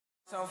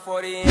Some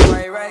 40 in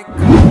my right car.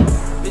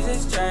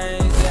 Bitches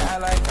change, they act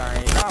like I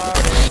ain't all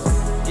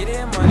this. Get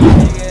it money,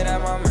 nigga,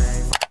 that my man.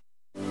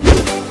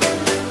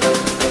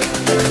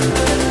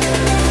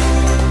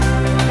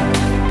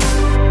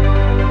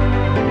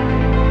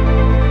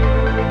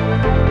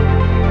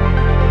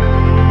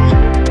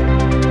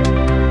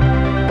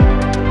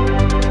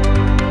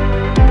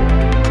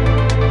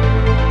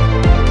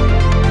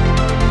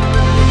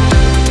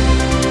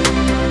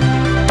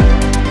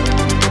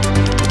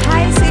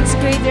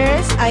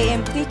 I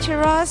am Teacher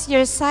Ross,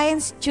 your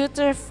science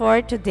tutor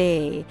for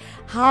today.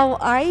 How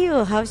are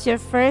you? How's your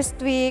first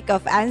week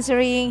of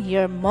answering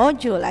your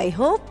module? I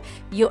hope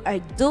you are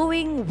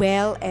doing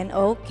well and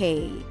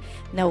okay.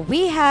 Now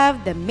we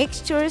have the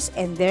mixtures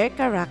and their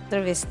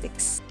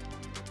characteristics.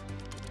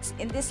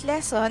 In this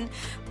lesson,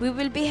 we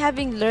will be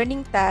having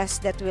learning tasks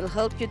that will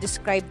help you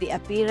describe the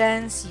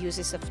appearance,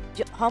 uses of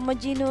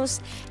homogeneous,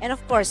 and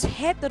of course,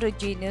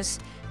 heterogeneous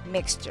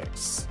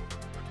mixtures.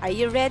 Are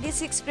you ready,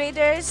 6th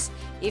graders?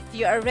 If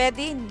you are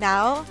ready,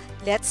 now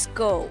let's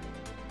go.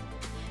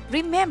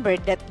 Remember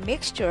that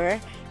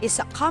mixture is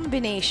a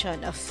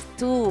combination of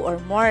two or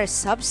more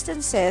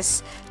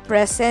substances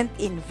present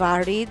in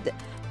varied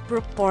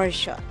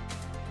proportion.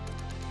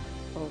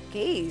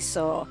 Okay,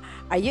 so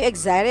are you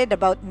excited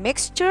about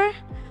mixture?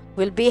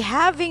 We'll be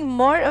having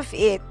more of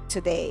it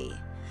today.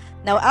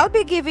 Now, I'll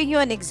be giving you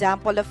an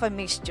example of a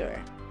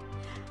mixture.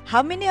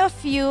 How many of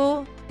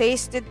you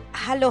tasted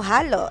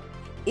halo-halo?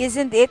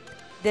 Isn't it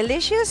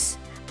delicious?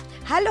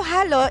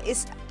 Halo-halo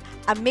is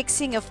a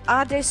mixing of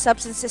other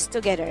substances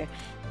together.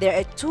 There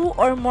are two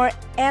or more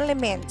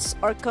elements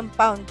or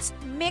compounds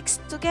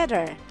mixed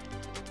together.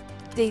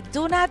 They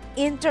do not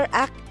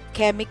interact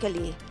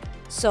chemically.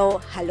 So,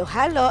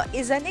 halo-halo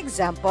is an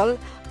example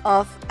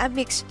of a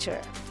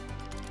mixture.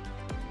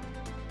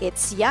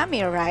 It's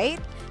yummy, right?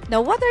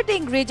 Now, what are the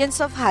ingredients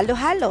of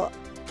halo-halo?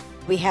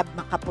 We have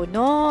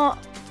makapuno,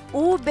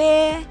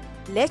 ube,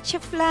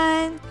 leche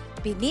flan,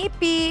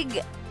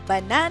 pinipig,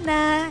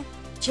 banana,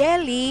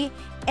 jelly,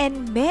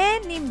 and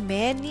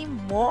many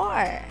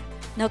more.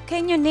 Now,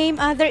 can you name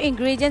other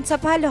ingredients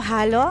of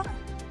halo-halo?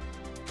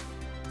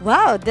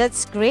 Wow,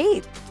 that's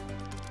great.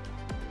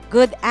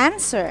 Good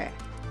answer.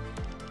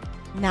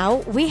 Now,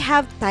 we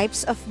have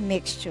types of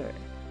mixture.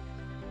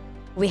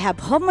 We have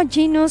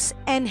homogeneous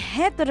and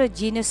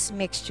heterogeneous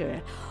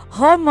mixture.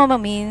 Homo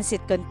means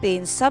it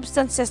contains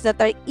substances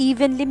that are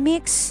evenly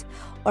mixed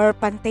or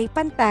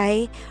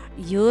pantay-pantay,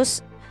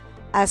 used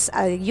as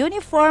a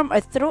uniform or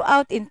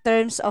throughout in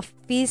terms of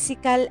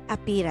physical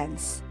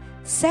appearance.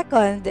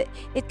 Second,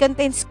 it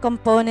contains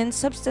component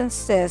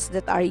substances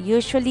that are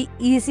usually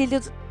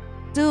easily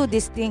to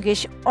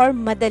distinguish or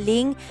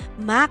madaling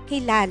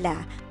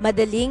makilala,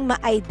 madaling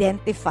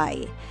ma-identify.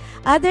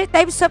 Other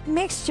types of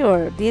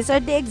mixture, these are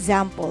the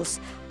examples.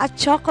 A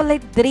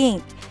chocolate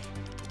drink,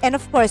 and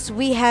of course,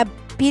 we have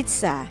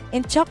pizza.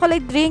 In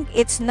chocolate drink,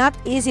 it's not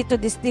easy to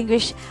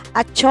distinguish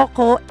a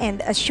choco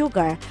and a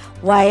sugar,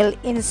 while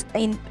in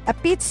a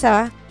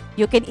pizza,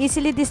 you can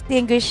easily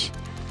distinguish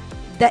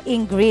the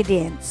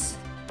ingredients.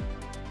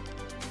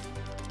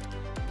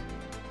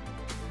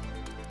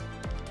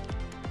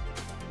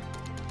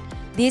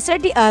 These are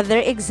the other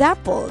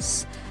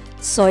examples: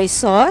 soy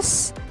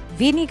sauce,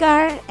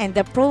 vinegar, and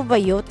the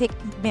probiotic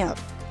milk.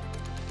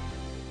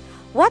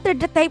 What are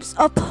the types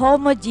of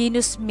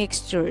homogeneous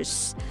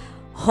mixtures?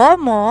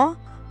 Homo,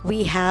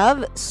 we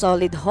have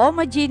solid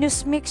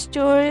homogeneous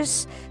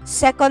mixtures.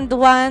 Second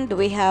one,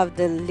 we have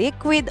the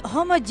liquid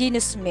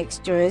homogeneous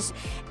mixtures.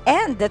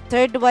 And the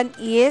third one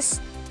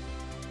is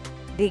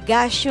the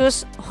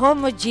gaseous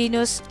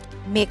homogeneous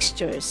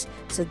mixtures.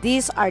 So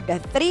these are the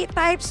three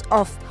types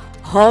of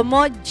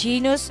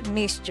homogeneous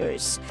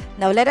mixtures.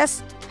 Now let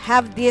us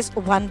have this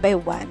one by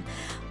one.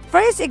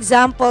 First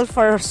example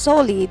for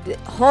solid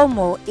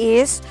homo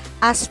is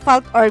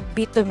asphalt or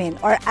bitumen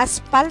or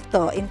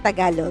aspalto in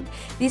Tagalog.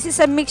 This is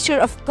a mixture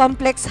of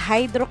complex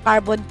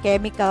hydrocarbon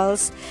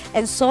chemicals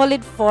and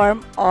solid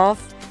form of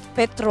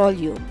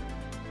petroleum.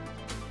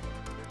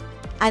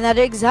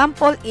 Another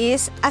example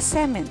is a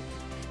cement.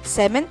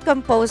 Cement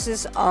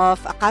composes of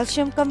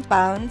calcium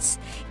compounds.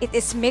 It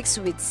is mixed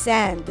with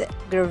sand,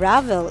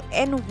 gravel,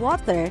 and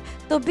water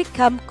to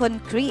become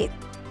concrete.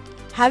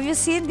 Have you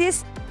seen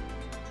this?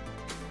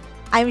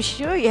 I'm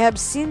sure you have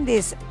seen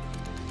this.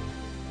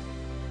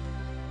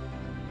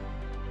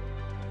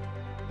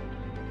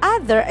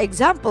 Other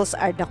examples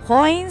are the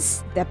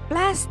coins, the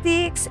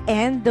plastics,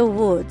 and the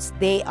woods.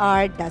 They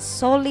are the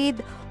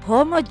solid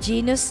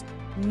homogeneous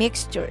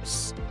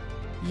mixtures.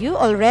 You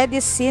already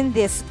seen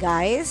this,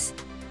 guys.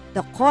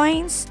 The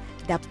coins,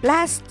 the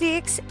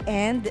plastics,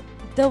 and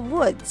the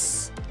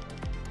woods.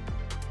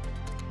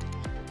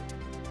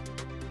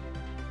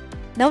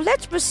 Now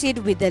let's proceed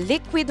with the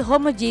liquid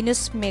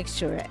homogeneous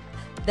mixture.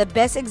 The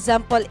best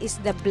example is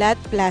the blood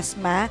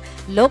plasma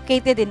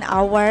located in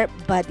our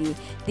body.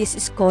 This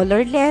is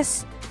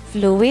colorless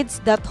fluids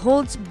that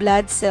holds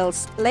blood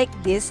cells like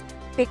this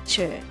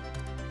picture.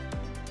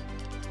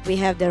 We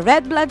have the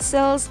red blood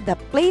cells, the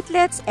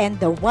platelets, and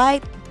the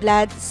white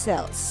blood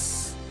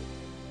cells.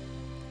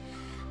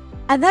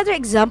 Another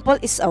example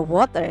is a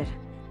water.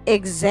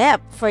 Except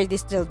for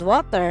distilled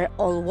water,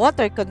 all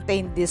water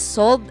contains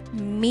dissolved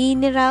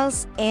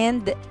minerals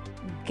and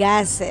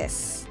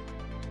gases.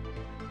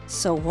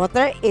 So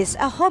water is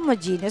a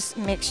homogeneous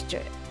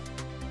mixture.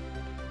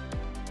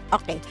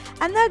 Okay,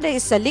 another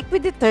is a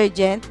liquid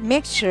detergent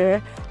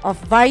mixture of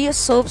various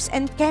soaps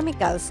and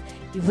chemicals.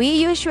 We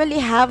usually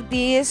have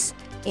this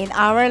in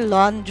our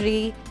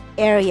laundry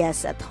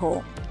areas at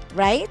home,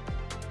 right?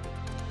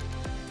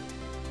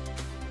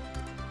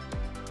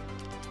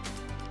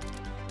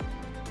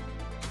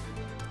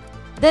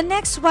 The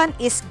next one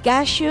is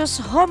gaseous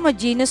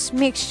homogeneous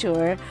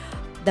mixture.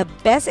 The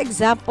best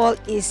example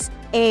is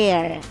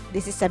air.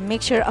 This is a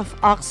mixture of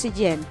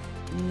oxygen,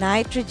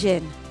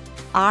 nitrogen,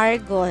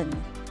 argon,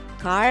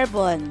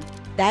 carbon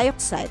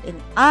dioxide, and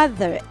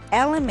other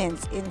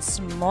elements in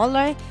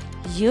smaller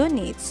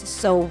units.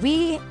 So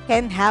we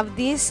can have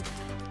this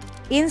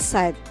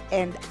inside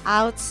and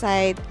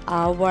outside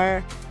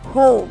our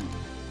home.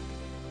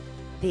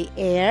 The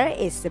air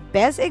is the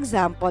best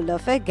example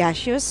of a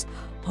gaseous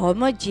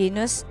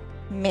homogeneous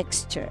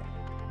mixture.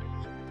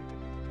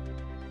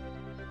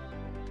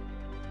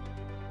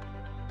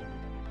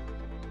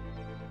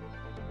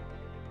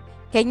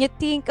 Can you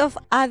think of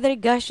other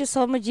gaseous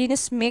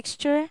homogeneous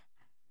mixture?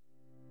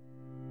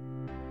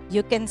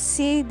 You can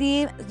see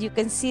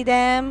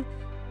them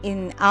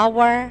in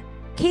our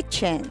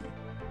kitchen.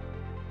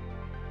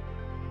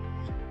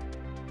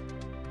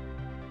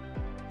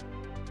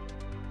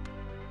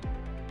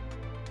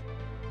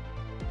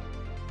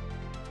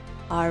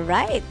 All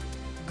right.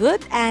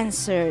 Good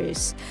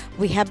answers.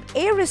 We have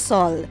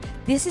aerosol.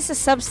 This is a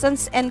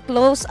substance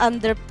enclosed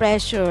under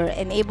pressure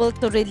and able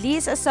to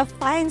release as a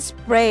fine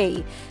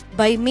spray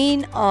by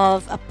means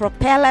of a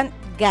propellant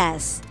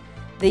gas.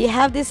 Do you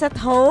have this at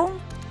home?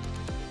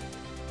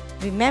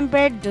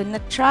 Remember, do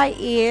not try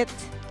it.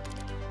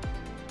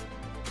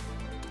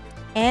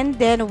 And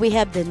then we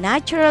have the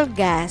natural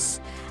gas,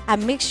 a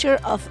mixture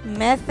of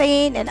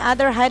methane and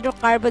other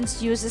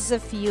hydrocarbons used as a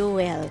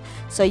fuel.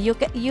 So you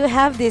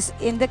have this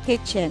in the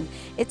kitchen.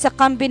 It's a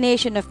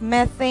combination of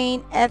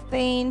methane,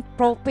 ethane,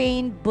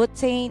 propane,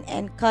 butane,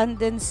 and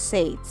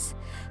condensates.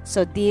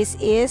 So this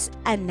is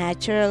a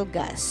natural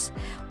gas.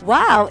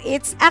 Wow,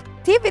 it's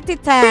activity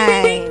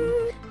time.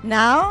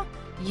 Now,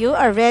 you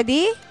are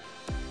ready?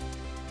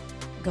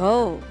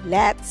 Go,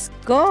 let's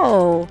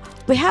go.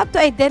 We have to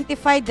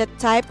identify the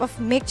type of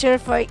mixture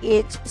for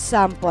each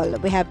sample.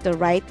 We have to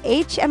write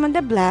HM on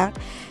the blank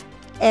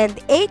and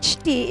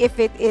HT if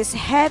it is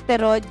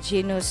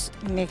heterogeneous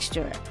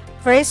mixture.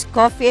 First,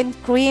 coffee and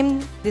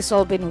cream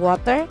dissolved in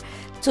water.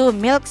 2,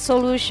 milk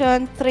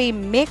solution. 3,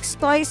 mixed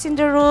toys in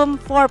the room.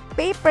 4,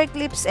 paper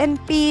clips and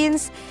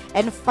pins.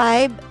 And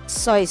 5,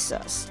 soy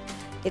sauce.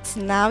 It's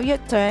now your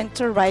turn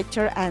to write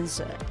your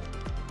answer.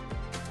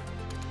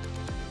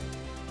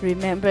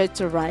 Remember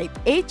to write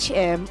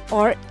HM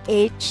or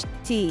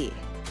HT.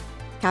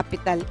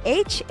 Capital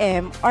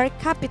HM or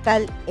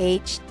capital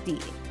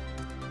HT.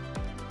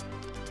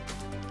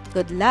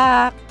 Good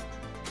luck!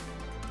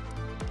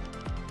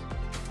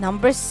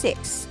 Number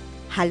 6,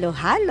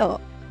 halo-halo.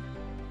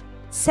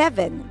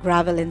 7,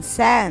 gravel and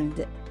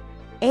sand.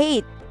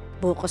 8,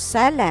 buko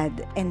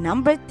salad. And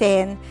number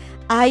 10,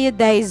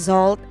 iodized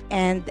salt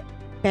and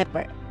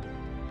pepper.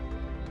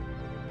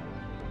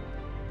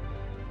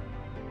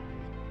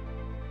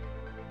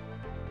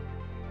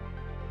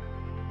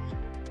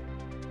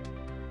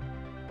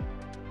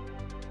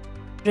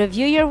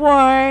 Review your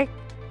work.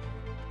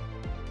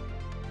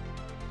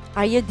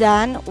 Are you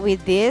done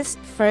with this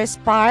first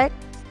part?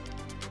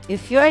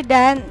 If you're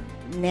done,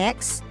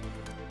 next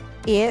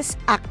is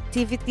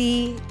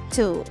activity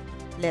 2.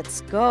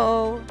 Let's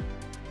go.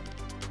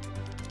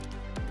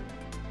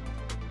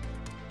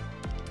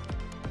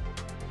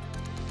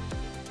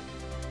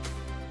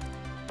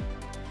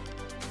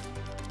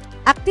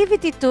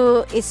 Activity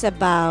 2 is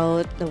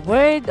about the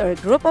word or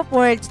group of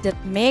words that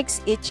makes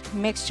each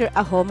mixture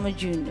a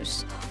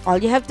homogeneous. All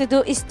you have to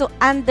do is to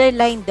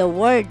underline the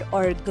word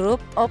or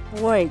group of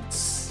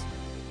words.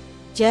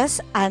 Just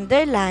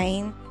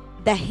underline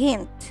the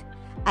hint.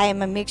 I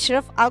am a mixture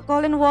of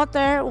alcohol and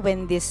water.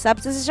 When these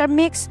substances are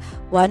mixed,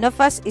 one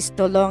of us is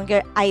no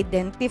longer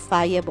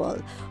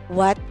identifiable.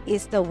 What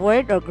is the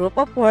word or group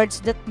of words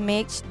that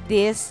makes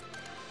this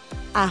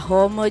a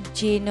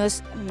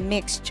homogeneous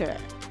mixture?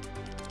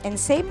 And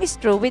same is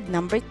true with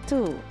number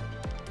 2.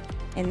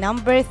 And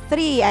number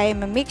 3, I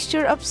am a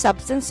mixture of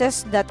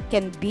substances that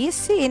can be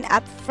seen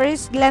at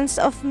first glance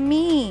of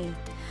me.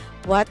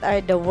 What are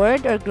the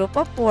word or group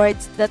of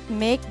words that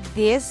make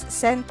this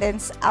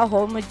sentence a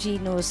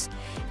homogeneous?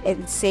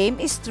 And same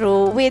is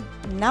true with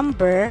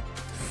number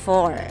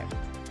 4.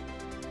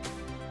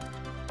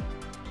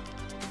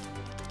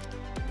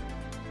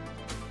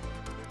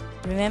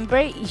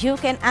 Remember, you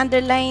can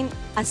underline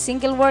a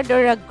single word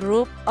or a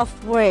group of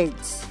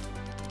words.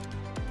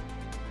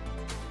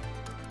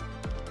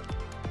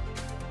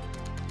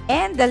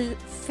 And the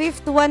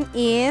fifth one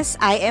is,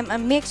 I am a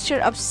mixture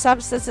of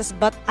substances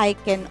but I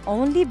can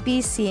only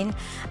be seen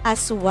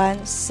as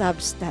one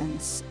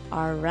substance.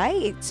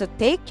 Alright, so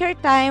take your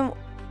time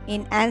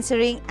in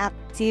answering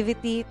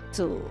activity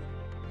 2.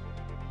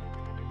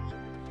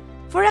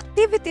 For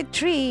activity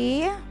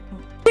 3,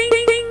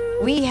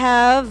 we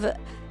have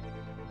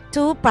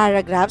 2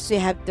 paragraphs. We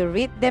have to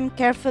read them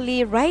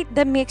carefully, write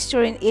the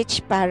mixture in each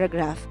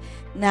paragraph.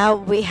 Now,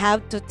 we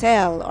have to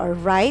tell or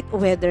write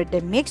whether the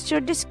mixture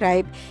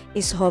described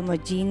is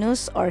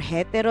homogeneous or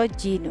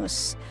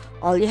heterogeneous.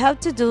 All you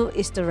have to do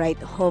is to write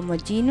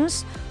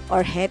homogeneous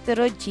or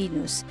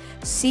heterogeneous.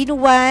 Scene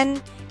 1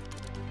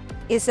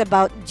 is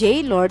about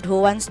J-Lord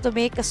who wants to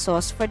make a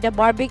sauce for the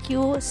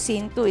barbecue.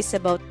 Scene 2 is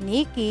about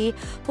Nikki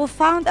who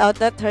found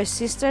out that her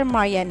sister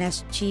Marian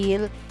has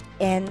chill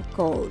and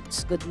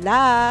colds. Good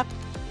luck!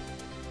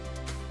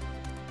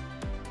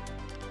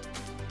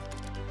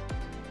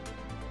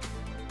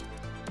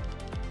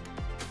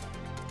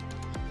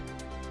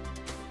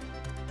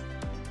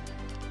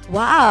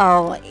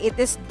 Wow, it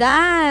is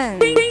done.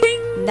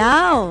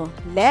 Now,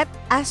 let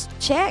us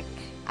check.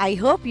 I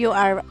hope you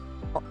are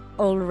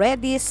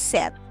already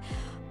set.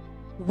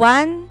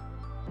 1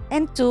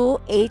 and 2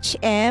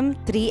 HM,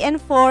 3 and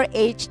 4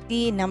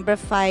 HT, number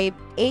 5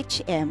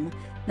 HM,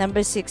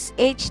 number 6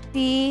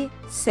 HT,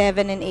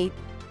 7 and 8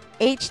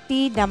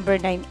 HT, number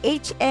 9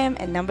 HM,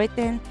 and number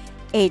 10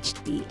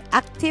 HT.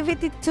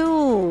 Activity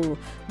 2,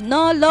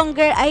 no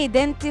longer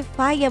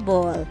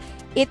identifiable.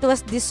 It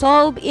was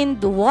dissolved in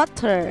the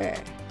water.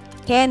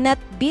 Cannot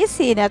be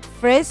seen at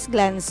first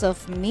glance of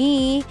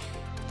me.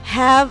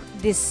 Have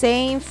the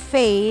same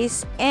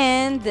face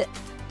and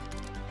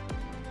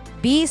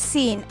be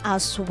seen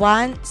as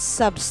one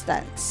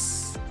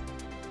substance.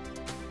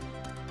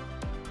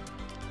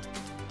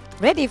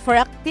 Ready for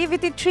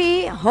activity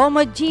 3,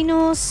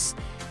 homogeneous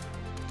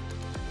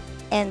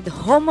and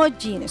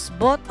homogeneous.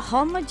 Both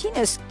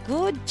homogeneous.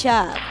 Good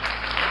job.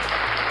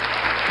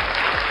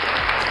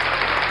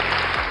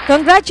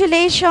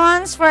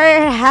 Congratulations for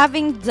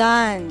having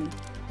done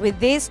with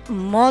this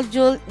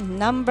module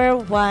number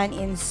 1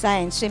 in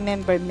science.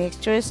 Remember,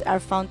 mixtures are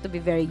found to be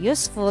very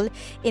useful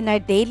in our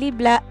daily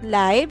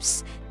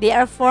lives. They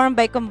are formed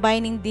by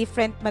combining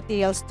different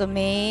materials to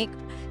make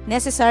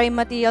necessary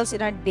materials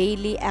in our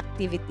daily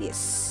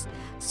activities.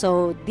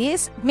 So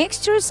these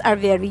mixtures are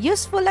very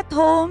useful at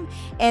home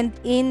and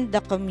in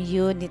the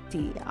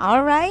community.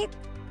 All right?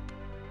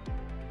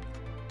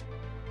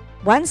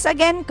 Once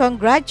again,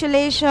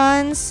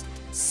 congratulations,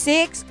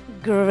 6th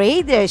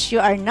graders. You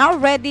are now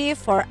ready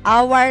for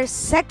our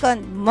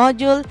second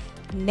module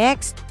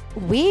next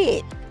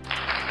week.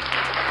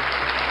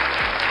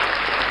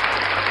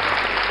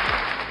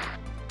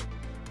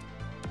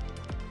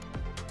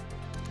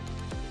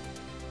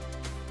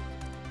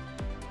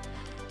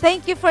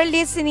 Thank you for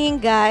listening,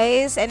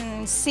 guys,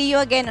 and see you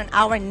again on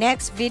our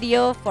next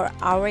video for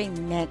our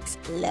next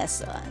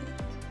lesson.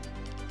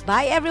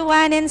 Bye,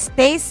 everyone, and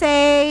stay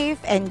safe.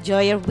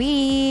 Enjoy your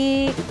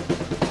week.